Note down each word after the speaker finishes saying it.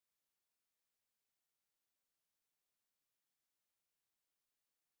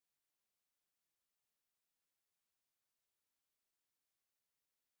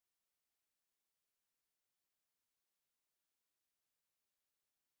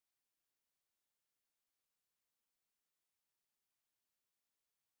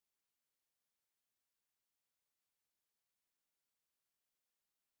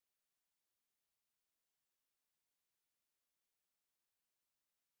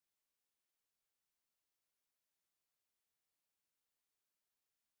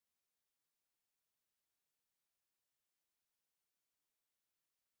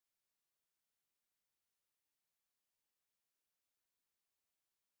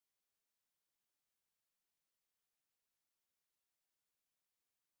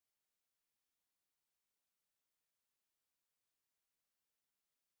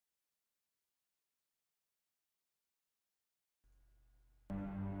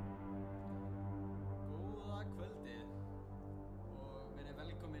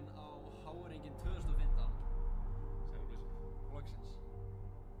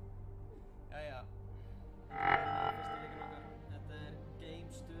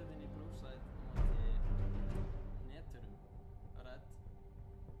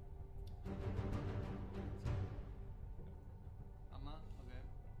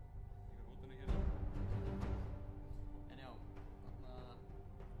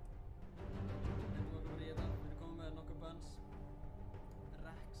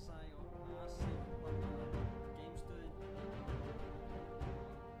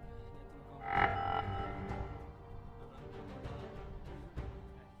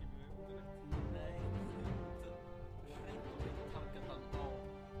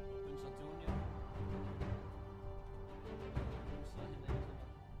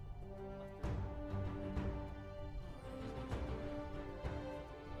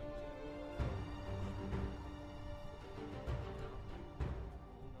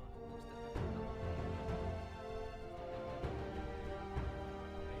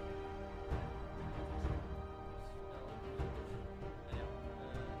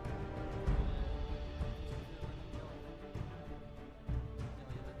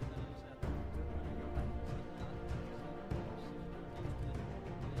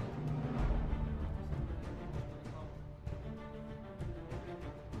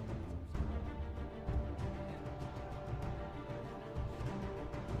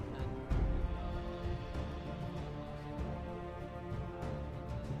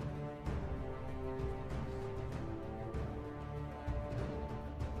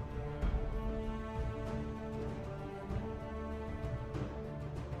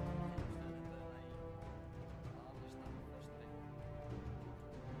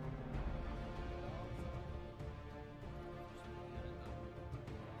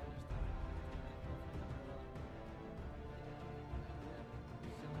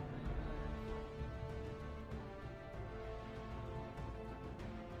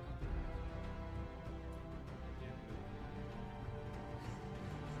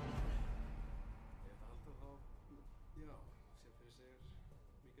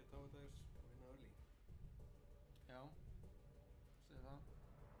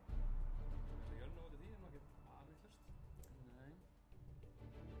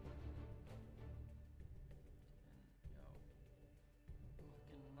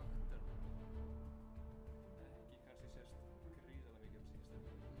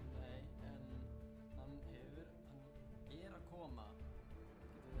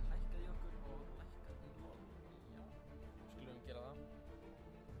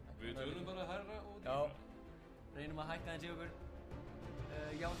hækka aðeins í okkur.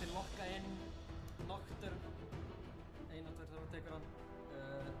 Já, til lokka inn Nocturne. Einu og tveir þá tekur hann.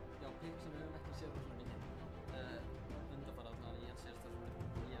 Já, pick sem við höfum ekki séð rosalega mikið. Undanfara allavega í hans síðasta sem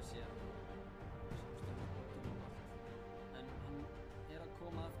ég hef séð. En hann að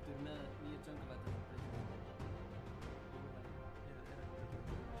koma aftur með nýju jungle-lætum.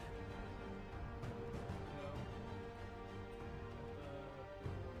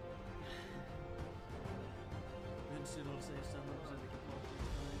 Vinsirol segir saman og sendi ekki blokk.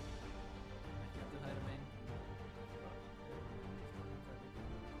 Ekki eftir hægri megin.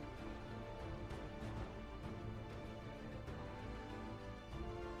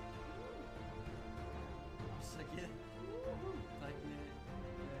 Afsakið. Tækni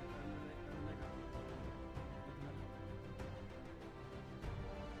örðuleika. Svona.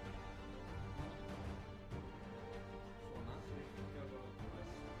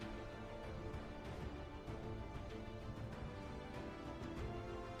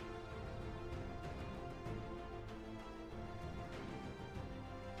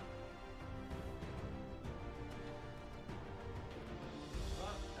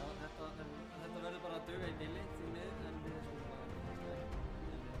 Þetta verður bara að duga í bili því miður, en við skulum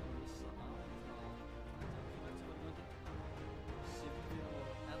bara missa af Siffi og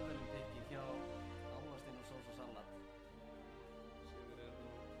Evelyn pickið hjá Ávastinn og Sós og Salat. Sifir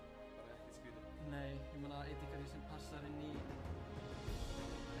bara ekki skrítið. Nei, ég meina Eitikari sem passar inn í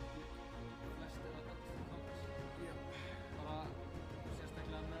ekki flestir að komast. Bara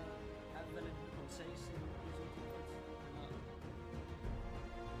sérstaklega með Evelyn og Seisi í þessum tímfæts.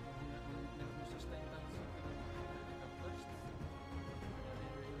 Steindans sem er eitthvað börst. Það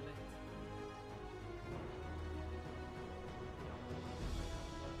eru yfirleitt.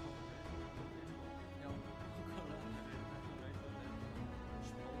 Já, hvað er það?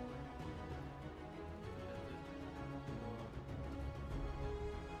 Spóður.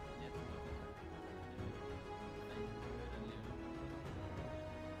 Hneturnar.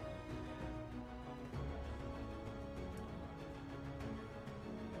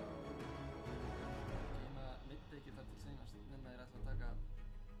 Ekki það til seinast, nema ég ætla að taka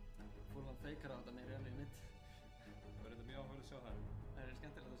fúlan feikara á þetta með reyðlega í mitt. Það var mjög áhugaverð að sjá það. Það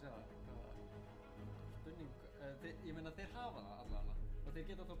skemmtilegt að sjá það. Spurning, ég meina þeir hafa það allavega og þeir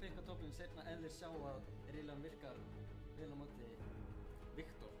geta þá pikka topplinn seinna ef þeir sjá að reyðlegan virkar vel á móti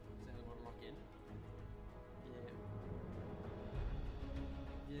Viktor sem þeir voru lokki inn.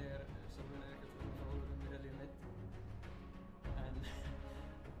 Ég er sjálfur ekkert frá hóður með reyðlega í mitt en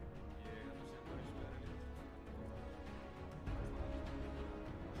Ég að sé bara eins og reyðlega í mitt.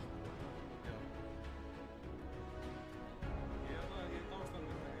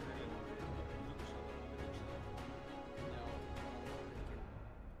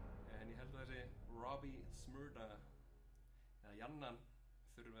 Robbie Smurda eða Jannan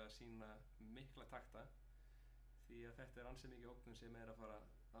þurfi að sýna mikla takta því að þetta er ansi mikið ógnum sem er að fara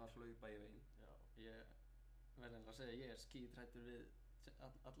að hlaupa í veginn. Já, ég verð að segja ég er skítrættur við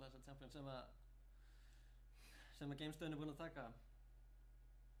alla þessar champion sem að Gamestöðin er búin að taka.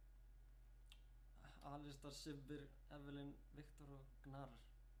 Alistar, Sivir, Evelyn, Viktor og Gnar.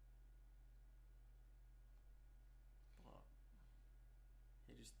 Bara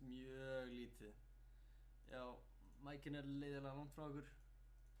heyrist mjög lítið. Já, mækin er leiðilega langt frá okkur.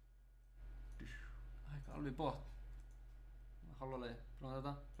 Hækka alveg í botn. Hálfa leið, prófa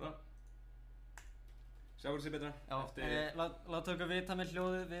þetta. Svona. Sjáum við sér betra. Já, láta okkur vita með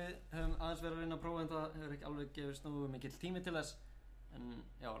hljóðið. Við höfum aðeins verið að reyna að prófa en það hefur ekki alveg gefist nógu mikill tími til þess. En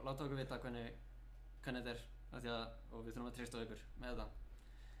já, láta okkur vita hvernig þetta er. Og við þurfum að treysta á ykkur með þetta.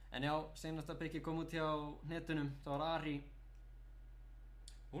 En já, seinasta pickið kom út hjá Hnetunum. Það var Ari.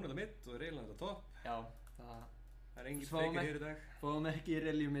 Hún er þetta mitt og er eiginlega þetta topp. Já, það er engin feikir hér í dag. Fáum ekki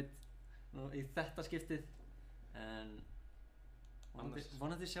rally mitt í þetta skiptið. En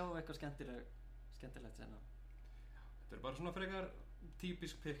vonandi sjáum við eitthvað skemmtilegt senna. Þetta eru bara svona frekar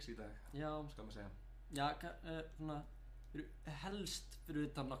típisk picks í dag. Já. Skal maður segja. Já, svona helst fyrir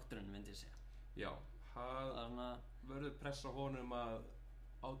utan Nocturne myndi ég segja. Já, það verður press á honum að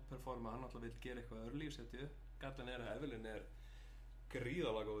outperforma. Hann alltaf vil gera eitthvað örlífsetju. Gallan er að Evelyn er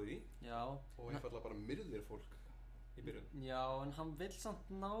gríðarlega góð í því. Já. Og einfallega bara myrðir fólk í byrjun. Já, en hann vill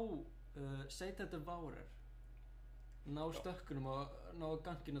samt ná Satan Devourer. Ná stökkunum og ná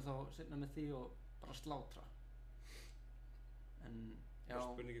ganginu þá seinna með því og bara slátra. En já. Það er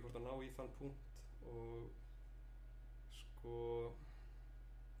spurningi hvort að ná í þann punkt og sko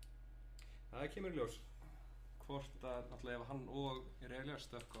það kemur í ljós hvort að náttúrulega ef hann og Irelia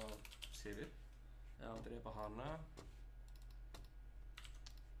stökk á Sivir drepa hana.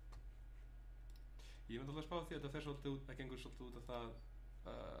 Ég myndi alltaf spá því að þetta fer svolítið út, það gengur svolítið út af það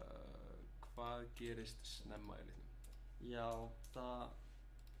hvað gerist snemma í leiknum. Já,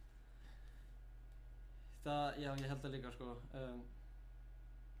 já, ég held það líka sko.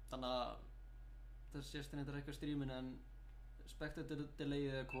 Þannig að það sést henni eitthvað stríminu en spectator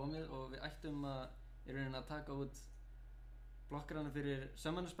delayið er komið og við ættum að í rauninni að taka út blokkarana fyrir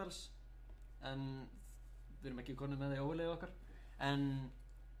summoner spells en við erum ekki konið með það í overlay okkar en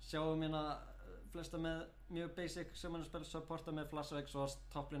sjáum hérna flesta með mjög basic summoner spells supporta með flash of exhaust,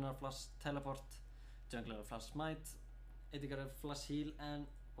 toplaner flash teleport, jungler flash smite, Edgar flash heal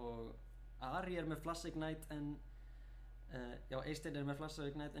og Ari með flash ignite en já, Eysteinn með flash of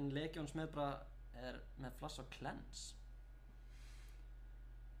ignite en Legion's meðbra með flash of cleanse.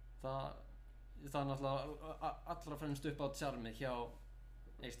 Það er náttúrulega allra fremst upp á tjarmið hjá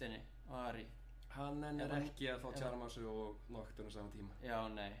Eysteini og Ari. Hann ennir ekki að fá tjarmasu og Nocturne á sama tíma. Já,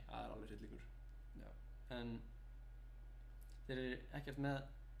 nei. Það alveg hryllingur. Já, en þeir eru ekkert með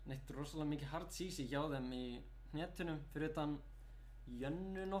neitt rosalega mikið hard CC hjá þeim í hnetunum fyrir utan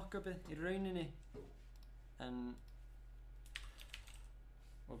Jönnu knock-upið í rauninni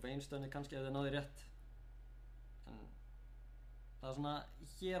og beinstöðinni kannski ef þau náðu rétt en það er svona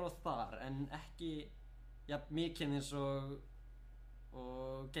hér og þar en ekki jafn mikið eins og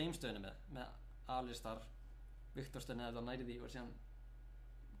Gamestöðinni með Alistar, Viktorstöðinni eða næri því og síðan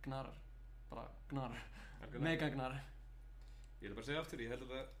Gnar, mega Gnar. Ég vil bara segja aftur, ég held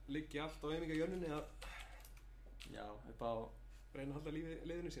að það liggi allt á einmiga Jönnunni að já, upp á reyna að halda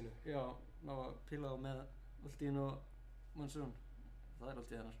liðinu sínu. Já, ná að píla á með Ultín og Monsoon. Það er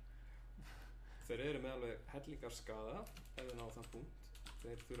alltaf hennar. Þeir eru með alveg hellingar skaða ef þeir ná þann punkt.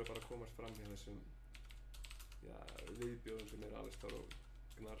 Þeir þurfa bara að komast fram hjá þessum viðbjóðum sem eru Alistar og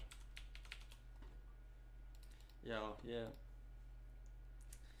Gnar. Já,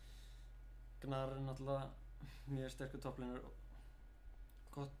 Gnar er náttúrulega mjög sterkur topplaner og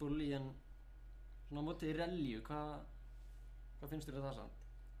gott bulli en svona á móti í relju, hvað finnst þér það samt?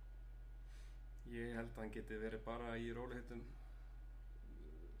 Ég held að hann geti verið bara í rólegheitum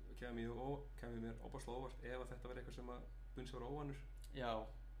kemur mér óbáslega óvart ef að þetta verið eitthvað sem að Bunsi var óvanur. Já.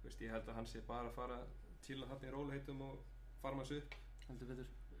 Veist, ég held að hann sé bara að fara til að hann í rólegheitum og farma þessu upp. Heldur betur.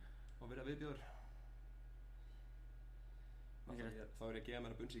 Og vera viðbjóður. Þá er ég að gefa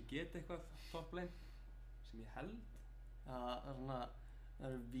mér að Bunsi geti eitthvað top lane sem ég held. Já,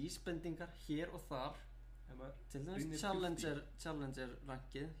 það eru vísbendingar hér og þar. Til dæmis Challenger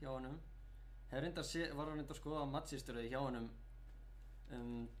rankið hjá honum. Var reyndar að skoða matchhistorið hjá honum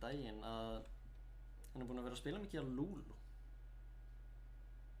daginn að hann er búinn að vera að spila mikið á Lulu.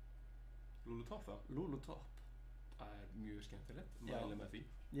 Lulu top þá? Lulu top. Það er mjög skemmtilegt, mæli með því.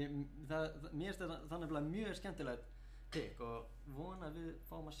 Mér finnst það nefnilega mjög skemmtilegt pick og vona að við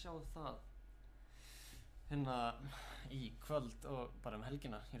fáum að sjá það hérna í kvöld og bara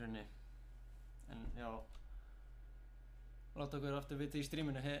helgina í rauninni. En já, láta okkur aftur vita í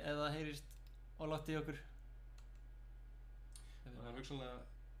streaminu eða heyrist og láti okkur. Það er hugsanlega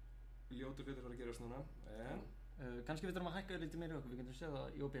ljótur hlutur að gerast núna, en kannski við þurfum að hækka lítið meira í okkur, við getum séð það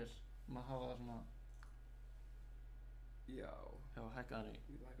í OBS að hafa það svona já, hækka þannig.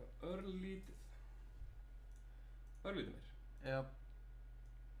 Við getum hækka örlítið meir. Já.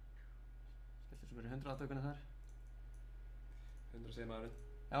 Skellti svo verið 100 aðtökunni þar. 100 segir maðurinn.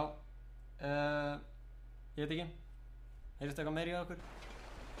 Já. Ég veit ekki. Heyrist eitthvað meira í okkur?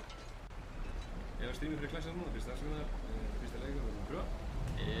 Ég var streamið fyrir Classic núna, fyrsta leikur og við erum að pröfa.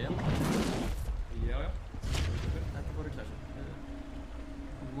 Já. Þetta fór í Classic.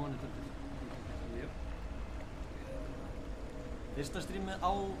 Monitor. Já. Fyrsta streamið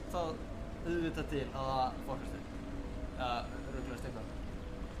á það auðvitað til að það fókast þig. Rugglast eitthvað.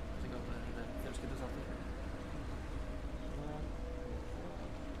 Þetta er fjölskylduþáttur.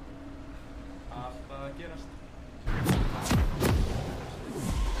 Alltaf að gerast.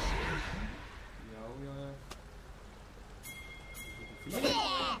 Já.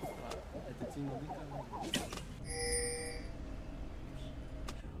 Þetta er tíma að vika.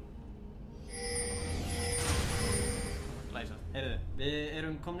 Læsa. Heyrðu, við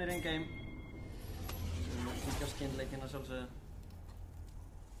erum komnir in game. Við erum að kíkja á skinnleikina sjálfsögðu.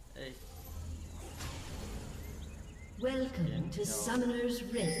 Welcome to Summoner's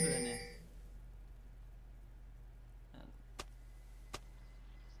Rift.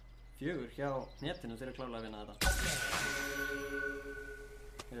 Fjögur hjá Hnetinu, þeir eru klárlega að vinna þetta.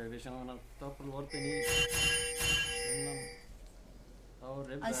 Við sjáum hann að double wardin í á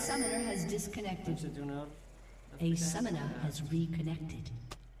Rivberg. A summoner has disconnected. A summoner has reconnected.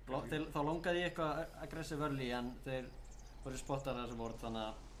 Þá langaði ég eitthvað aggressive early en þeir voru spottar þessu ward þannig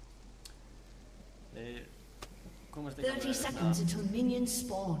að Þeir komast ekki 30 seconds until minions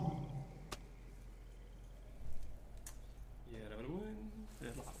spawn. Ég að vera búinn.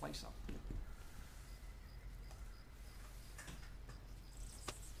 Þeir ætla að flæsa.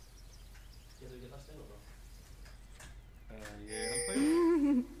 Getur ekki það steina þá? Ég held það.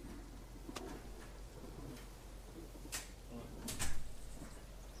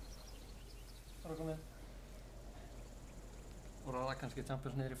 Bara komið. Og ráða kannski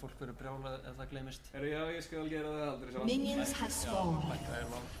Champions niður í fólk verið brjálað ef það gleymist. Já, ég skal gera það aldrei saman. Minions have spawned. Lækka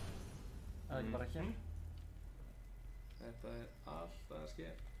LOL. Það ekki bara hér. Þetta allt að ske.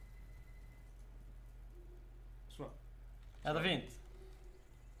 Svona. Þetta fínt.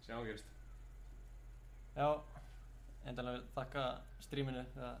 Sjá hvað gerist. Já, endanlega vil þakka streaminu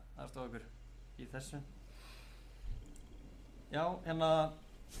fyrir að aðstofa okkur í þessu. Já, hérna...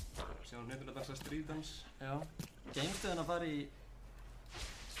 Sjáum Hneturnar dansa stríðdans. Já, Gamestöðin að fara í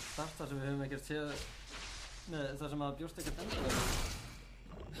starta sem við höfum ekkert séð með það sem að bjóst ekkert endilega.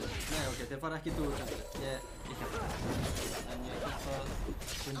 Nei, ok, þeir fara ekki í dúður ég kæft það. En ég kæft það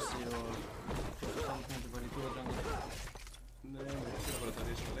Quincy og samkvæmdi bara í dúðurgangi. Nei, það er bara það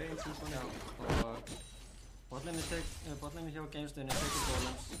risað leið sem svona. Já, og botlaunni hjá Gamestöðinni tekur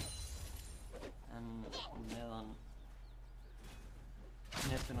golems. En meðan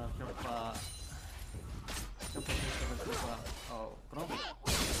Hneturnar hjálpa Kristoffer á grón.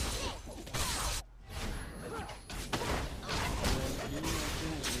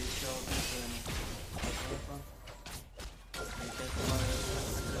 Við sjá Gamestöðinni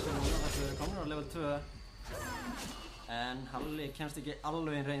Þessu eru komnir á level 2 en Halli kemst ekki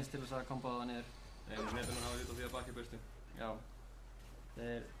alveg inn reyns til þess að komba það niður. Nei, Hneturnar hafa vitað því að bakka í burtu. Já,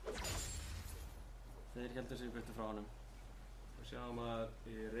 þeir heldur sig í burtu frá honum. Og sjáum að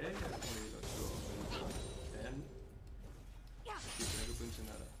í reyðir komið í svo en skiptir einhver bunn sem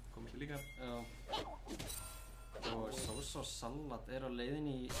að koma sér líka. Já. Og sós og salat á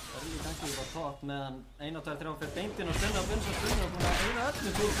leiðinni í early gangi upp á topp meðan 1, 2, 3 fyrir beintinn og stunna bunns og stunna og búin að eyða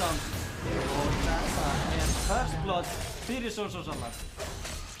öllu cooldown. Og þetta first blood fyrir sós og salat.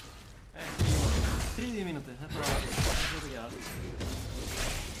 3. mínúti, þetta var að gera.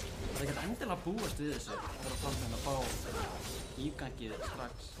 Það er ekkert endilega búast við þessu að vera framfinn að fá ígangið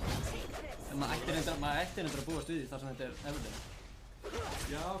strax. En maður ætti reyndar að búast við því þar sem þetta er evelyn.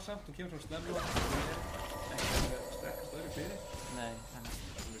 Já, samt, hún kemur svona snemma. Hún ekki með sterkast öðru fyrir. Nei, en...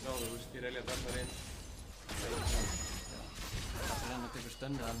 Við sáum þú veist, í reyli að dansa reyn. Það er hann að tekur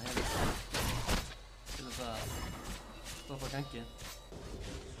stönnið hann hefur til þess að stoppa gangið.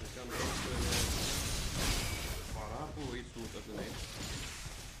 Við sjáum Gamestöðin bara búið ít út öllu neginn.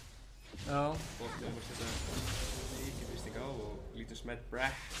 Já. Bóttið að setja mikið fyrsting á og lítið smett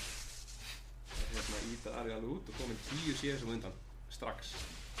brekk. Íta Ari alveg út og komin 10 sér sem undan, strax.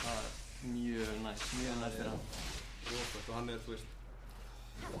 Það er mjög næst fyrir hann. Rófært og hann þú veist,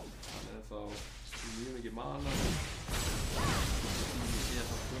 hann þá mjög mikið mana. Ég sé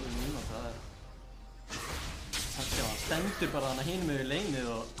það 12 mínútur, það er... Hann stendur bara hann hinum yfir leinið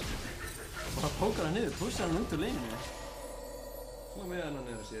og bara pókar hann niður, pussar hann út úr leininu. Svo meðan hann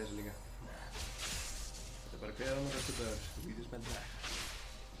að sé þessu líka. Þetta er bara hver annar þetta er lítið spennt.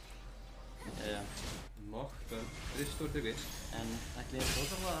 Já. Nokkuð ristur til viss. En ætli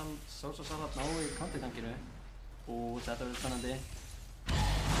sós og salat ná í counterganginu. Þetta verður spennandi.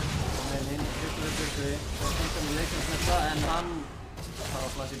 Komið inn, Kristoffer burtu. Það stendur með leiknum snetta en hann þarf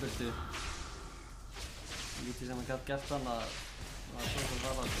að flæsa í burtu. Lítið sem hann gætt gert hann að sós og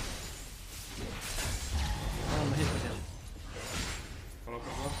salat. Það var hann að hitta sér.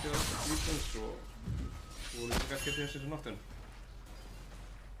 Frábært vartið á Íslands og voru líka gætt þessi svo náttun.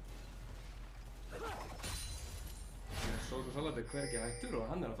 Sós og salat er hvergi hættur og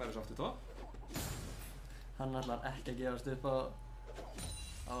hann að færa svo aftur topp. Hann ætlar ekki að gefast upp á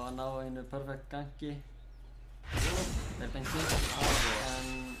að ná einu perfect gangi. Þeir beinti en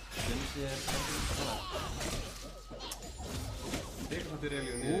Gunsi er ekki að fara. Tekur samt í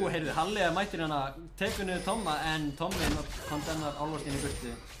reilíu niður. Heyrðu, Halli mættir hérna, tekur niður Tomma en Tommi kondennar álvast inn í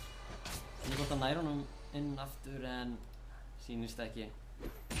burtu. Hann gott að næra honum inn aftur en sýnist ekki.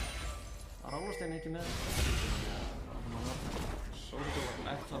 Það álvast henni ekki með.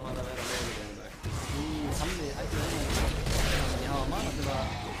 Sósólan ætlar að vera leiður í dag. Halli ætlar að ég hafa mana til að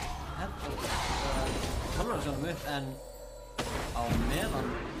tölvara sjónum upp en á meðan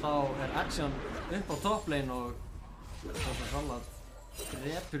þá er action upp á top lane og svo salat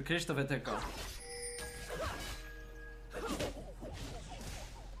drepur Kristoffer á.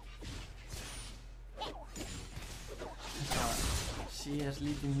 Þetta CS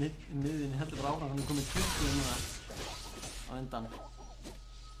lítið miðinni heldur bara áfram, hann er komið 20 núna á undan.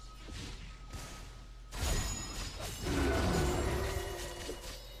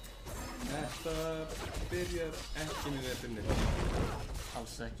 Þetta byrjar ekki mjög vel fyrir mig.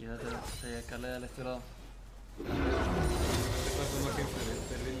 Alls ekki, þetta er frekar leiðilegt fyrir þá. Þetta sem var Gamestöðin,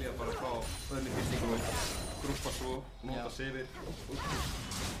 þeir vilja bara fá öðnir fyrtingum og grúpa svo, nota sefir.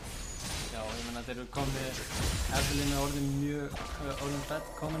 Já, ég meina þeir eru komið, Evelyn er orðin bett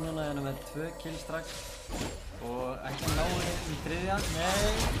komin núna með 2 kill strax og ekki náður í 3. Nei,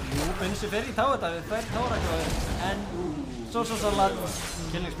 jú, Bunsi fer í táita við fær tárakróður en svo salat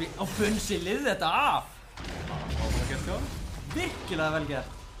killningsbí á Bunsi liði þetta af. Áfram gert hjá hann? Virkilega vel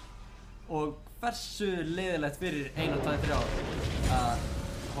gert og hversu leiðilegt fyrir 1, 2, 3 ár að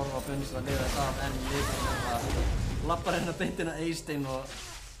horfa á Bunsi að liða þetta af en liðin að lappar hennar beintina Eystein og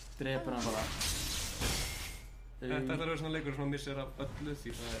drepur hann bara. Þetta ætlar að vera svona leikur sem missir af öllu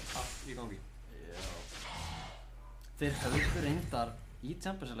því það er allt í gangi. Já. Þeir höfðu reyndar í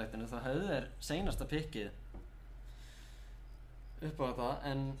Champions-leikinu þá höfðu þeir seinasta pickið upp á þetta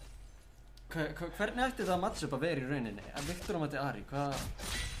en hvernig ætti það matchup að vera í rauninni? Viktor á mæti Ari, hvað...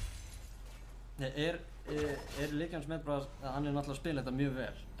 Líkansmeitt bara að hann er náttúrulega að spila þetta mjög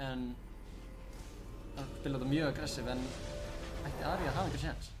vel en að spila þetta mjög aggressiv en ætti Ari að hafa einhver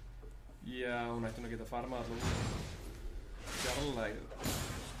séns? Já, hún ætti að geta farmað alltaf fjarlæg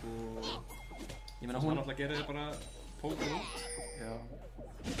sko... Ég meina hún alltaf gerir bara pókur út. Já.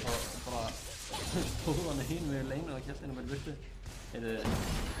 Og bara stóð hann hinn við leinu og kjælt inn á mér burtu. Inn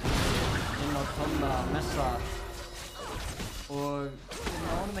á tonna, messa og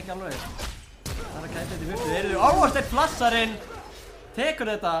náðum ekki alveg. Það er að kæta þetta í burtu. Þeir eru Ávarsteinn Flassarinn tekur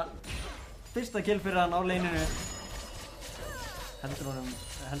þetta fyrsta kill fyrir hann á leininu.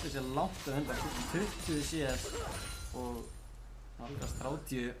 Heldur sér langt á undan 20 CS og nálgast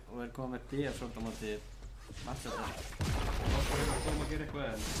 30 og er komið með BF-sótt á móti Manchester. Það var eitthvað að gera eitthvað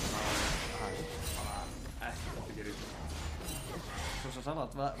en það er ekkert að gera eitthvað. Svo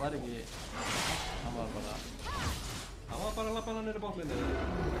Salat var ekki, hann var bara að labba hann niður á botlinni.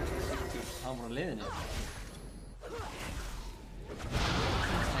 Hann var bara á leiðinni.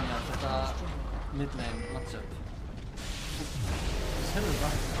 Þannig að þetta midlane matchup. Sérðu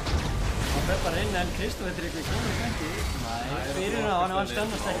það? Hann fer bara inn en Kristófer Tryggvi komur ekki. Nei, fyrir hann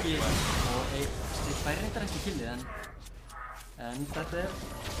skannast ekki og Steinn fær reyndar ekki killið en þetta er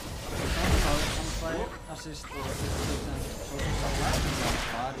hann fær assist og svo Salat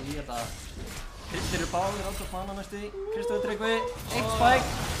var í þetta Þeir eru báðir átt að fana næstu í Kristófer Tryggvi, 1 spike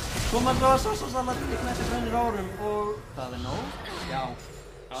koma frá svo Salat næstu frænir árum og það er nóg. Já,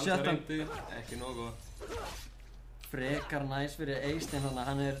 17 ekki nóg gott. Frekar næs fyrir Eystein þannig að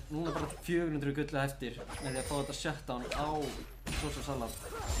hann er núna bara 400 gullu eftir með því að fá þetta shutdown á Svo Salat.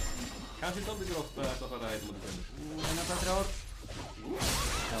 Kannski dálítið gróft að þetta fara 1 mútið 5. 1, 2, 3 ár.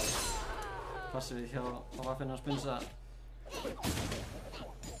 Já, passum við hjá vaffinu að spunsa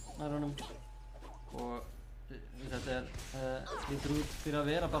nær honum og þetta lítur út fyrir að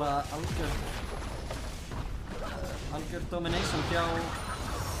vera bara algjör domination hjá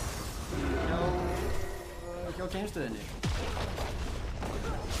Gamestöðinni.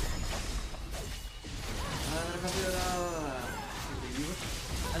 Það verður kannski verið að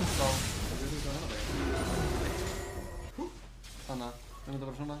enda á þannig að það myndi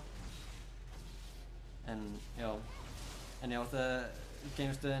bara svona en já þetta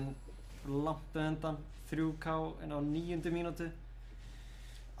Gamestöðin langt á undan 3K inn á 9. mínútu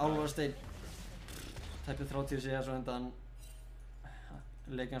Ávarsteinn tæpið 30 CS á undan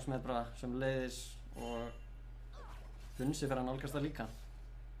Líkansmeitt bara sem leiðis og Bunsi fyrir að nálgast það líka.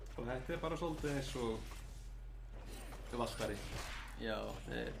 Og þetta bara svolítið eins og Valtari. Já,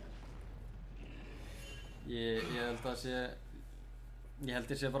 ég held að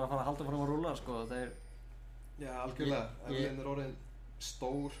sé bara að fara að halda fram að rúlla sko, þeir... Já, algjörlega, Evelyn orðin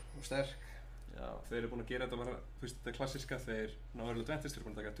stór og sterk. Já. Þeir eru búin að gera þetta bara, þú veist þetta klassiska, þeir ná verið advantage, þeir eru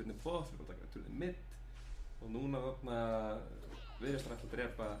búin að taka turnið bóð, þeir eru búin að taka turnið mid og núna þarna virðist það alltaf að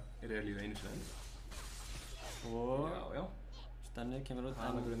drepa Irelíu einu sinni. Og já. Stennið kemur út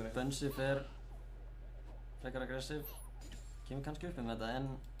en Bunsi fer frekar aggressiv, kemur kannski upp með þetta en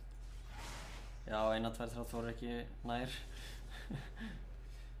já, 1, 2, 3 þóru ekki nær.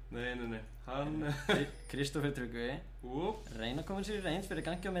 Nei, hann... Kristófer Tryggvi reyna að koma sér í reynd fyrir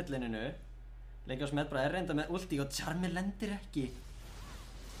gangi á midlininu. Líkansmeitt bara er reynda með ulti og Charmi lendir ekki.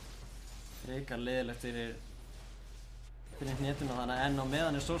 Frekar leiðilegt fyrir Hneturnar þannig en á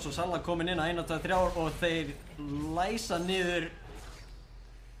meðan er Svo Salat komin inn á 1, 2, 3 og þeir læsa niður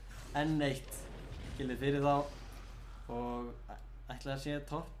enn eitt killið fyrir þá og ætla að sé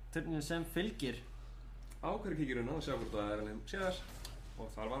toppturnin sem fylgir. Á hverju kíkir hún og sjá hvort það er hann séðar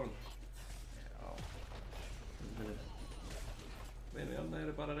og þar var hún. Já. Meinu Janna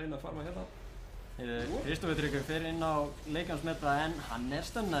eru bara að reyna að farma hérna. Tryggvi fer inn á leikansmeta en hann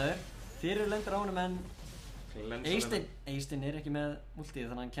stunnaður. Fyrir lendur á honum en Eysteinn ekki með ultið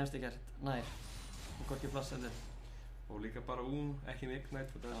þannig að hann kemst ekkert nær. Og hvorki flass heldur. Og líka bara ekki með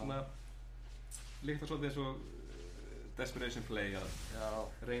Ignite. Þetta svona líkt svolítið eins og desperation play að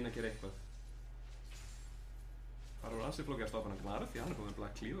reyna að gera eitthvað. Það var ansið flókið að stoppa hann Gnar því hann komið með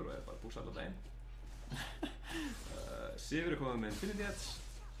Black Cleaver og bara búsa allar daginn. Sigur komið með Infinity Edge.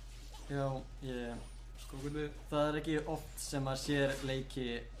 Já, það ekki oft sem maður sér leiki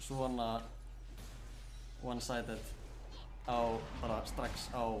svona one-sided bara strax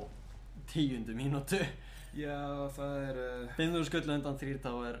á 10. mínútu. Já, það 5.000 skullu undan 3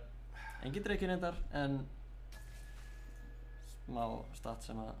 þá engin dreikir reyndar en smá stat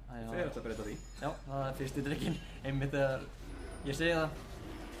sem að þeir ætla að breyta því. Já, það fyrsti dreikinn einmitt þegar ég segi það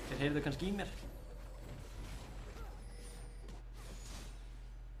þeir heyrðu kannski í mér.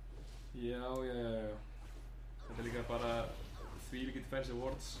 Já. Þetta líka bara þvílíkir defensive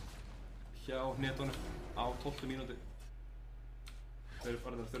wards hjá Hnetunum á 12. mínútu. Þeir eru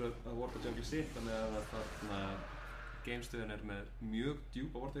farin að þurfa að warda jungle sitt þannig að þarna Gamestöðin með mjög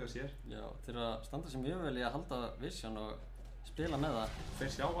djúpa warda hjá sér. Já, þeir eru að standa sem mjög vel í að halda vision og spila með það.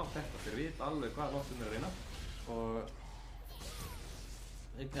 Þeir sjá allt þetta, þeir vita alveg hvað loftin að reyna. Og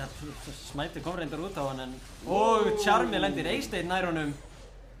smæti kom reyndar út á hann en og Charmi lendir Eysteinn nær honum.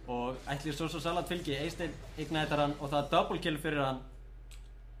 Og ætlir svo salat fylgi, Eysteinn ignætar hann og það double kill fyrir hann.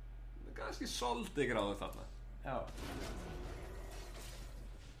 Ganski svolítið gráður þarna. Já.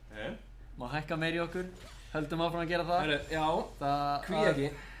 Má hækka meir í okkur, höldum áfram að gera það. Já, hví ekki.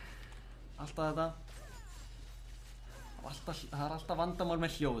 Alltaf þetta. Það alltaf vandamál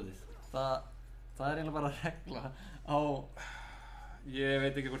með hljóðið. Það eiginlega bara regla á... Ég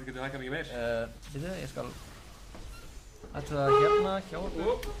veit ekki hvort ég getur hækkað mikið meir. Býtu, ég skal... Ættu það hérna hjá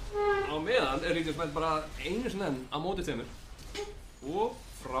okkur. Á meðan líka spennt bara einu sinni enn á móti tveimur. Og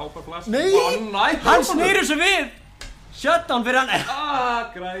frábær flash. Nei! Hann snýrir sig við! Shutdown fyrir hann!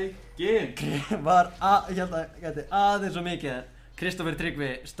 Grækinn! Ég held að gæti aðeins svo mikið. Kristoffer Tryggvi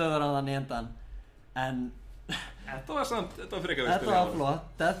stöðar hann þannig endan. En... Þetta var frekar við Þetta var flott.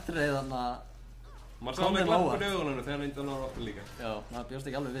 Death Ray þannig að... Maður sá með glampur í augunum þegar hann reyndi að ná áttum líka. Já, maður bjóst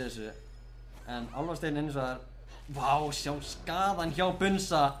ekki alveg við þessu. En Álfasteinn eins og það vá, sjá skaðan hjá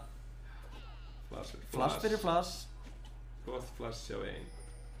Bunsa. Flash fyrir flash. Gott flash hjá einn.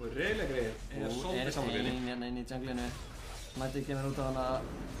 Og reyðlega greið svolítið samanlega hérna inn í junglinu. Mæti kemur út á hana.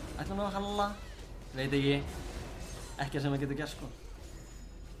 Ætla hann að halla? Veit ekki. Ekki sem það getur gert sko.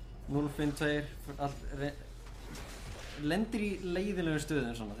 0-5-2. Lendir í leiðilegum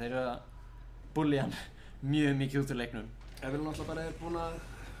stöðum svona. Þeir eru að bulli hann mjög mikið út úr leiknum. Evelyn alltaf bara búinn að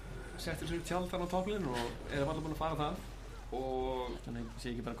setja sér tjald þarna á topplinn og alltaf búinn að fara það og... Þannig sé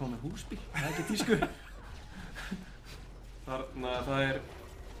ekki bara komið með húsbíl, það ekki tísku. Þarna það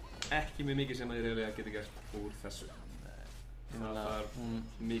ekki mjög mikið sem að ég reyðilega geti gert úr þessu. Það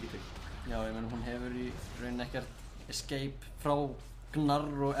mikið til. Já, ég meina hún hefur í rauninni ekkert escape frá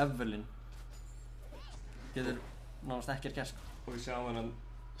Gnarr og Evelyn. Getur nánast ekkert gert. Og við sjáum hennan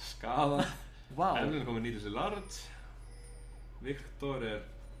skaða. Wow. Evelyn komið nýtið sér large. Viktor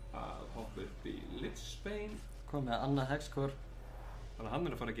að hoppa upp í Lichbane. Kom með annað hexcore. Þannig að hann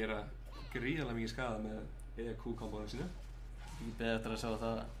að fara að gera gríðarlega mikið skaða með EQ-kombónu sínu. Ég beði eftir að sjá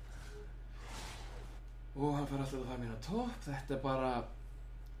það. Og hann fær alltaf að fara mér á topp. Þetta bara...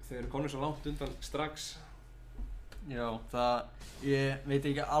 Þeir eru konur svo langt undan strax. Já, ég veit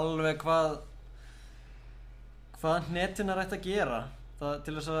ekki alveg hvað Hneturnar ætti að gera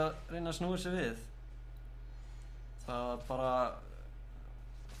til þess að reyna að snúa sig við. Það bara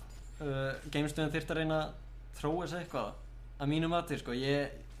Gamestöðin þyrfti að reyna að þróa sig eitthvað að mínu mati sko.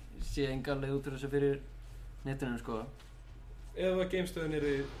 Ég sé enga leið út úr þessu fyrir Hnetunum sko. Ef að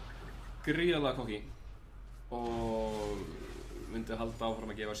Gamestöðin gríðarlega kokki og myndi halda áfram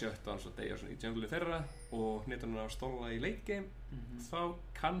að gefa shutdowns og deyja svona í jungle þeirra og Hneturnar að stóla í late game þá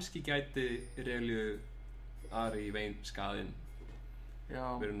kannski gæti Relju Ari í veginn skaðinn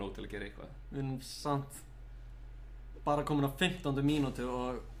verið nóg til að gera eitthvað. Við erum samt bara komin á 15. mínútu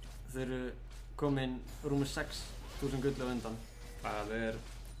og þeir eru komin rúmur 6.000 gulli á undan.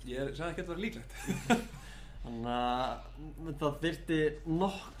 Ég sagði ekki að þetta var líklegt. Þannig að það þyrfti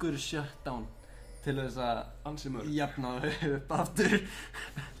nokkur shutdown til þess að jafna upp aftur.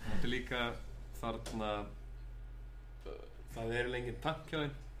 Þetta líka þarna það engin tank hjá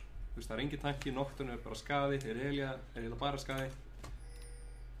þeim. Það engin tanki, Nocturne bara skaði, Irelia bara skaði.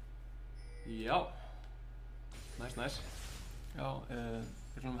 Já. Nice. Já,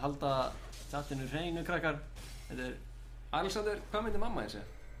 við ætlum að halda chatinu hreinu krakkar. Þetta Alexander, hvað myndi mamma þér segja?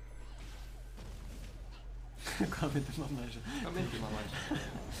 Hvað myndir mamma þessu? Hvað myndir mamma þessu?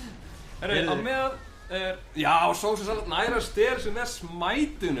 Á meðan já, sósusalat nærastir sem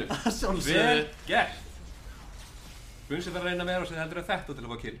smætunu. Vel gert. Bunsi þarf að reyna meira og sem heldur þetta til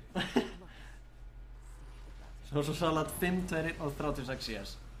að fá kill. Sósusalat 5-2 og 36 CS.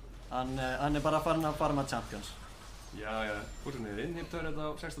 Hann bara farin að farma champions. Já, Búrsunni innheimtur þetta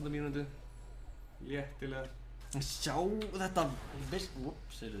á 16. mínútu. Léttilega. Sjá þetta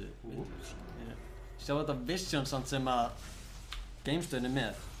Sjá þetta vision samt sem að Gamestöðin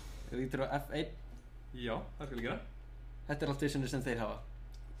með. Ef ég trúi F1. Já, það skal ég gera. Þetta allt visionu sem þeir hafa.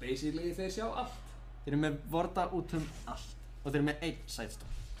 Basically þeir sjá allt. Þeir með vorda út allt. Og þeir með 1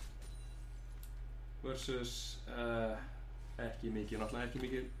 sidestone. Versus ekki mikið, náttúrulega ekki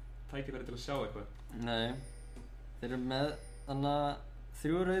mikið tækifæri til að sjá eitthvað. Nei. Þeir með þannig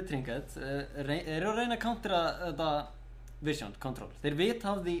 3 rauð trinket. Þeir eru að reyna að countera þetta vision, control. Þeir vit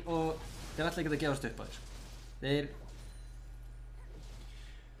af því og þeir ætla ekki að gefast upp á því. Þeir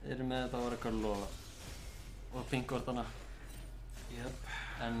eru með þetta Oracle og Pinkvordana. Jep.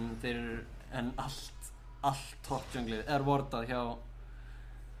 En allt top junglið wardað hjá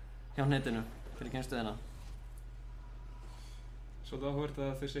Hnetinu fyrir Gamestöðina. Svolítið áhugavert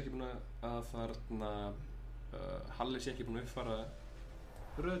að þeir sé ekki búin að þarna Halli sé ekki búin að uppfæra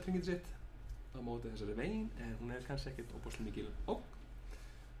rauðtringið sitt á móti þessari veginn, en hún kannski ekkert óbúslega mikil ógn.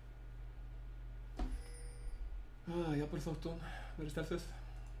 Jafnvel þótt hún verið stelðuð.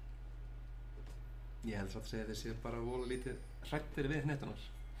 Ég held satt að segja að þeir séu bara vola lítið hrættir við Hneturnar.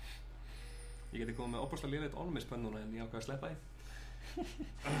 Ég geti komið með óbúslega lélegt olmispönn núna en ég ákvað að sleppa því.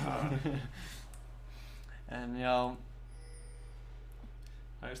 En já.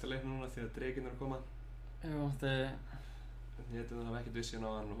 Hægast að leikna núna því að drekinn eru að koma. Jú, þeir Hneturnar hafa ekkert vision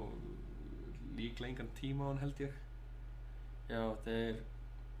á hann og líklega engan tíma á hann held ég. Já,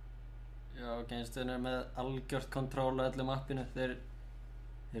 Gamestöðin með algjört kontról á öllu mappinu. Þeir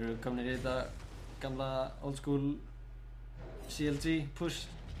eru komnir í þetta gamla old school CLG push,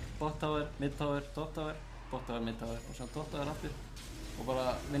 bot tower, mid tower, top tower, bot tower, mid tower og svo top tower aftur og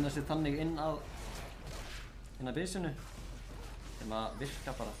bara vinna sér þannig inn að basinu sem að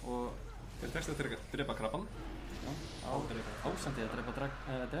virka bara og þeir tekst að drepa krabban. Já, ásandið að drepa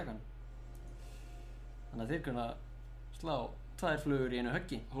dregan. Þannig að þeir kunna slá 2 flugur í einu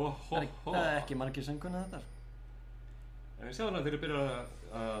höggi. Það er ekki margir sem kunna þetta. En við sjáum að þeir eru byrjað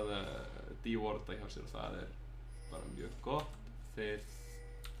að dewarda hjá sér og það er bara mjög gott. Þeir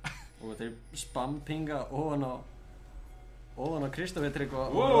spampinga ofan á Kristoffer Tryggva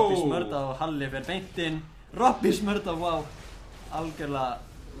og Robby smörda og Halli fer beint inn. Robby smörda, wow, algjörlega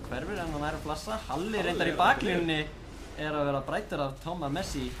hverfur en hann er að flassa. Halli reyndar í baklínunni er að vera brættur af Toma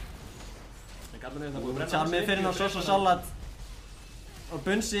Messi. Charmið fyrir hann á sós og salat. Og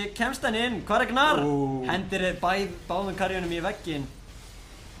Bunsi kemst hann inn, hvað er Gnar? Hendir báðum karjunum í vegginn.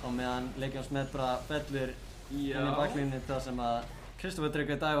 Og meðan Leikjámsmet bara fellur inn í baklínunni þar sem að Kristoffer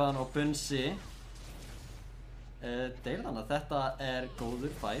Tryggvi dæfa hann og Bunsi deilur hann að þetta er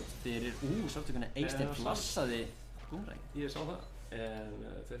góður fight fyrir sáttökunni Eiksteinn flassaði búmræk. Ég sá það, en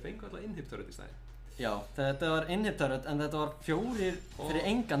þeir fengu alltaf inhib-turret í stæðin. Já, þetta var inhib-turret en þetta var 4 fyrir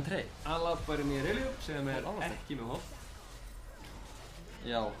engan trade. Alla bara nýja relju sem er ekki með hopp.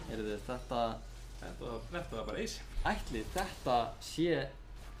 Já, þetta var bara ace. Ætli þetta sé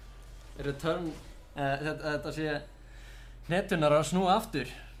return, þetta sé Hneturnar að snúa aftur.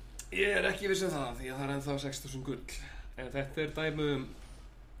 Ég er ekki viss það því að það er ennþá 6.000 gull. En þetta er dæmi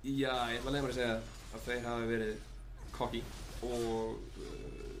já, ég ætla að leyfa mér að segja að þeir hafi verið cocky og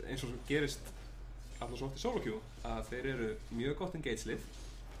eins og sem gerist alltaf svo oft í solo queue að þeir eru mjög gott engage-lið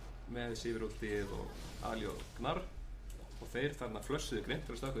með Sivir-ultið og Ali og Gnar og þeir þarna flössuðu grimt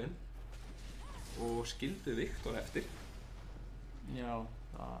fyrir að stökka inn og skildu Viktor eftir. Já,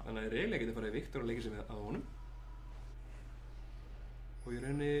 þannig að þeir eiginlega geti farið Viktor og leikið sig með á honum og í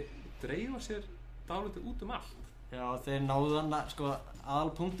rauninni dreifa sér dálítið út allt. Já, þeir náðu hann sko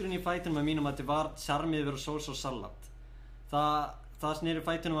aðalpunkturinn í fætinum að mínum að þetta var charmið verið sós og salat. Það sneri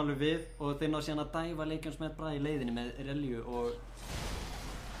fætinum alveg við og þeir náðu síðan að dæfa Leikjámsmet bara í leiðinni með Relju og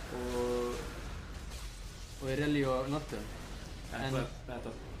Relju og Nottur.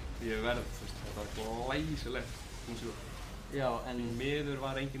 Þetta, ég verð, þetta var glæsilegt. Já, en miður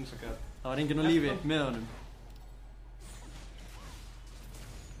var enginn sem gat. Það var enginn á lífi með honum.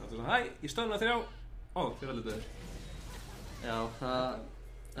 Það var svona, hæ, ég stöðna 3. Ó, þér alveg döður. Já,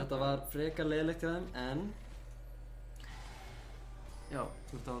 þetta var frekar leiðilegt hjá þeim, en já,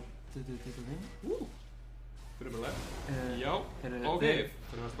 þú ert á 20-25. Fyrir bara leið. Já, ok,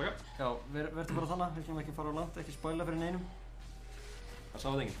 fyrir að spaka. Já, verður bara þannig, við skulum ekki fara á langt, ekki spoila fyrir neinum. Það sá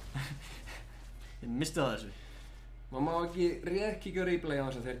það enginn. Þið mistuð það þessu. Maður má ekki kíkja á replay á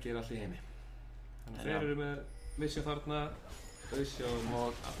þess að þeir gera allt í heimi. Þannig að þeir eru með vision þarna, auðsjón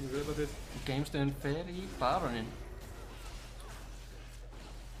og allt mjög auðvitað. Gamestöðin fer í baroninn.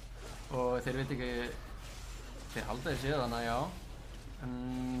 Og þeir veit ekki, þeir halda þeir séð þannig, já. En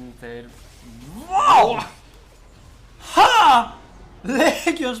þeir... VÁ! HA!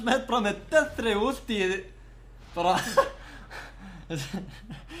 Legionsmet bara með deathray ultið bara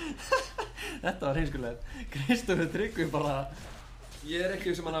Þetta var hreinskilegt. Kristoffer Tryggvi bara Ég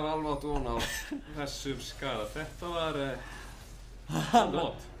ekki sem hann hafi alveg átt von á þessum skada. Þetta var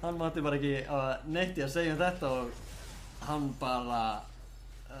hann mátti bara ekki neitt í að segja þetta og hann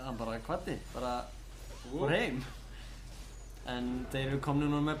bara kvaddi bara fór heim. En þeir eru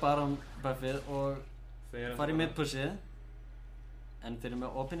komnir núna með Baron buffið og fara í midpushið. En þeir eru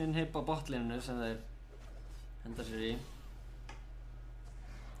með open inhib á botlininu sem þeir henda sér í.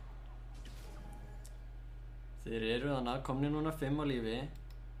 Þeir eru þannig komnir núna 5 á lífi.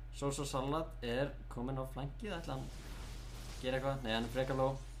 Sosa Salad er kominn á flankið, ætla hann gera eitthvað? Nei, hann er frekar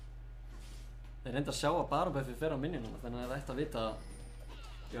low. Þeir reynda að sjá að Baron buffið fer á minni núna, þannig að þeir ætti að vita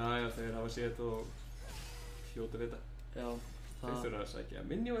Já, þeir hafa séð þetta og hljóta að vita. Já, Þeir þurfa að sækja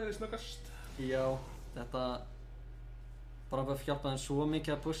minni og þeir snöggast. Já, þetta Baron buff hjálpa þeim svo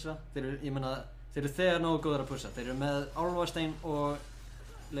mikið að pusha. Þeir eru þegar nógu góður að pusha. Þeir eru með Álfastein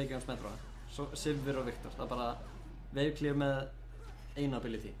og Legionsmetra, Silfur og Viktor. Það er bara wave clear með eina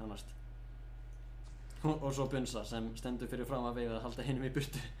ability nánast. Og svo Bunsa sem stendur fyrir fram að veifið að halda hinum í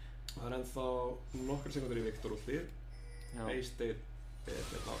burtu. Það er ennþá nokkrar sekundur í Viktor útlið. Eysteinn er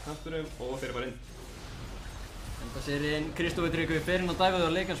hérna á kantunum og þeir eru bara inn. Enda sér inn, Kristoffer Tryggvi fer inn á dæfið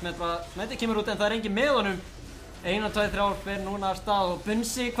og Legionsmetra Smeti kemur út en það er engin með honum. 1, 2, 3 fer núna af stað og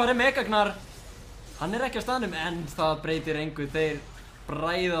Bunsi, hvar er Megagnar? Hann er ekki á staðnum en það breytir engu. Þeir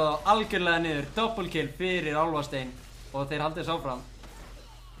bræða þá algjörlega niður. Double kill fyrir Álfastein og þeir halda þess áfram.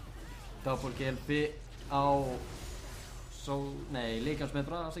 Double kill á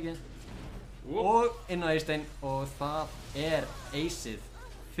Legionsmetra, afsakið. Og inn á Eysteinn og það er aceið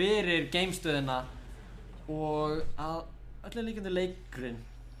fyrir Gamestöðina og að öllu líkandi leikurinn.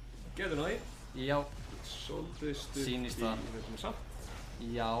 Getur náði? Já. Svolítið stutt Sýnist það. samt.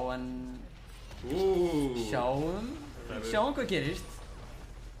 Já, en sjáum hvað gerist.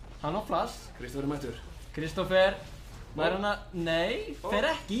 Hann á flash. Kristoffer er mættur. Kristoffer, nær hann að, nei, fer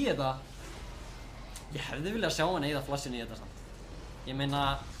ekki í þetta. Ég hefði viljað sjá hann eyða flashinu í þetta samt. Ég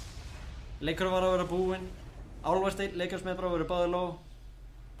meina, leikurinn var að vera búinn. Álfasteinn, Legionsmetra voru báðir low.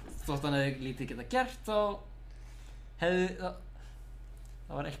 Þótt hann hefði lítið geta gert þá hefði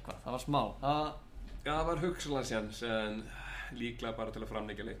það var eitthvað, það var smá. Það var hugsanlega séns en líklega bara til að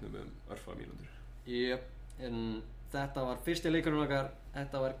framlengja leiknum örfáar mínútur. Jöp, en þetta var fyrsti leikurinn okkar.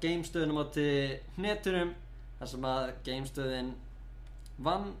 Þetta var Gamestöðin á móti Hnetunum þar sem að Gamestöðin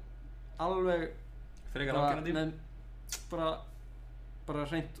vann alveg frekar ákveðnandi bara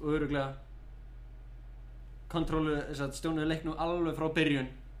hreint og örugglega stjórnuðu leiknum alveg frá byrjun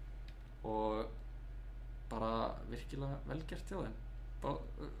og bara virkilega vel gert hjá þeim.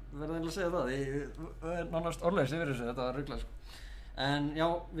 Verða eiginlega að segja það, ég er nánast orðlaus yfir þessu, þetta var ruglað sko. En já,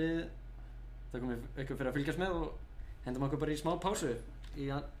 við þökkum ykkur fyrir að fylgjast með og hendum okkur bara í smá pásu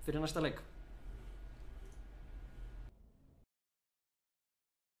fyrir næsta leik.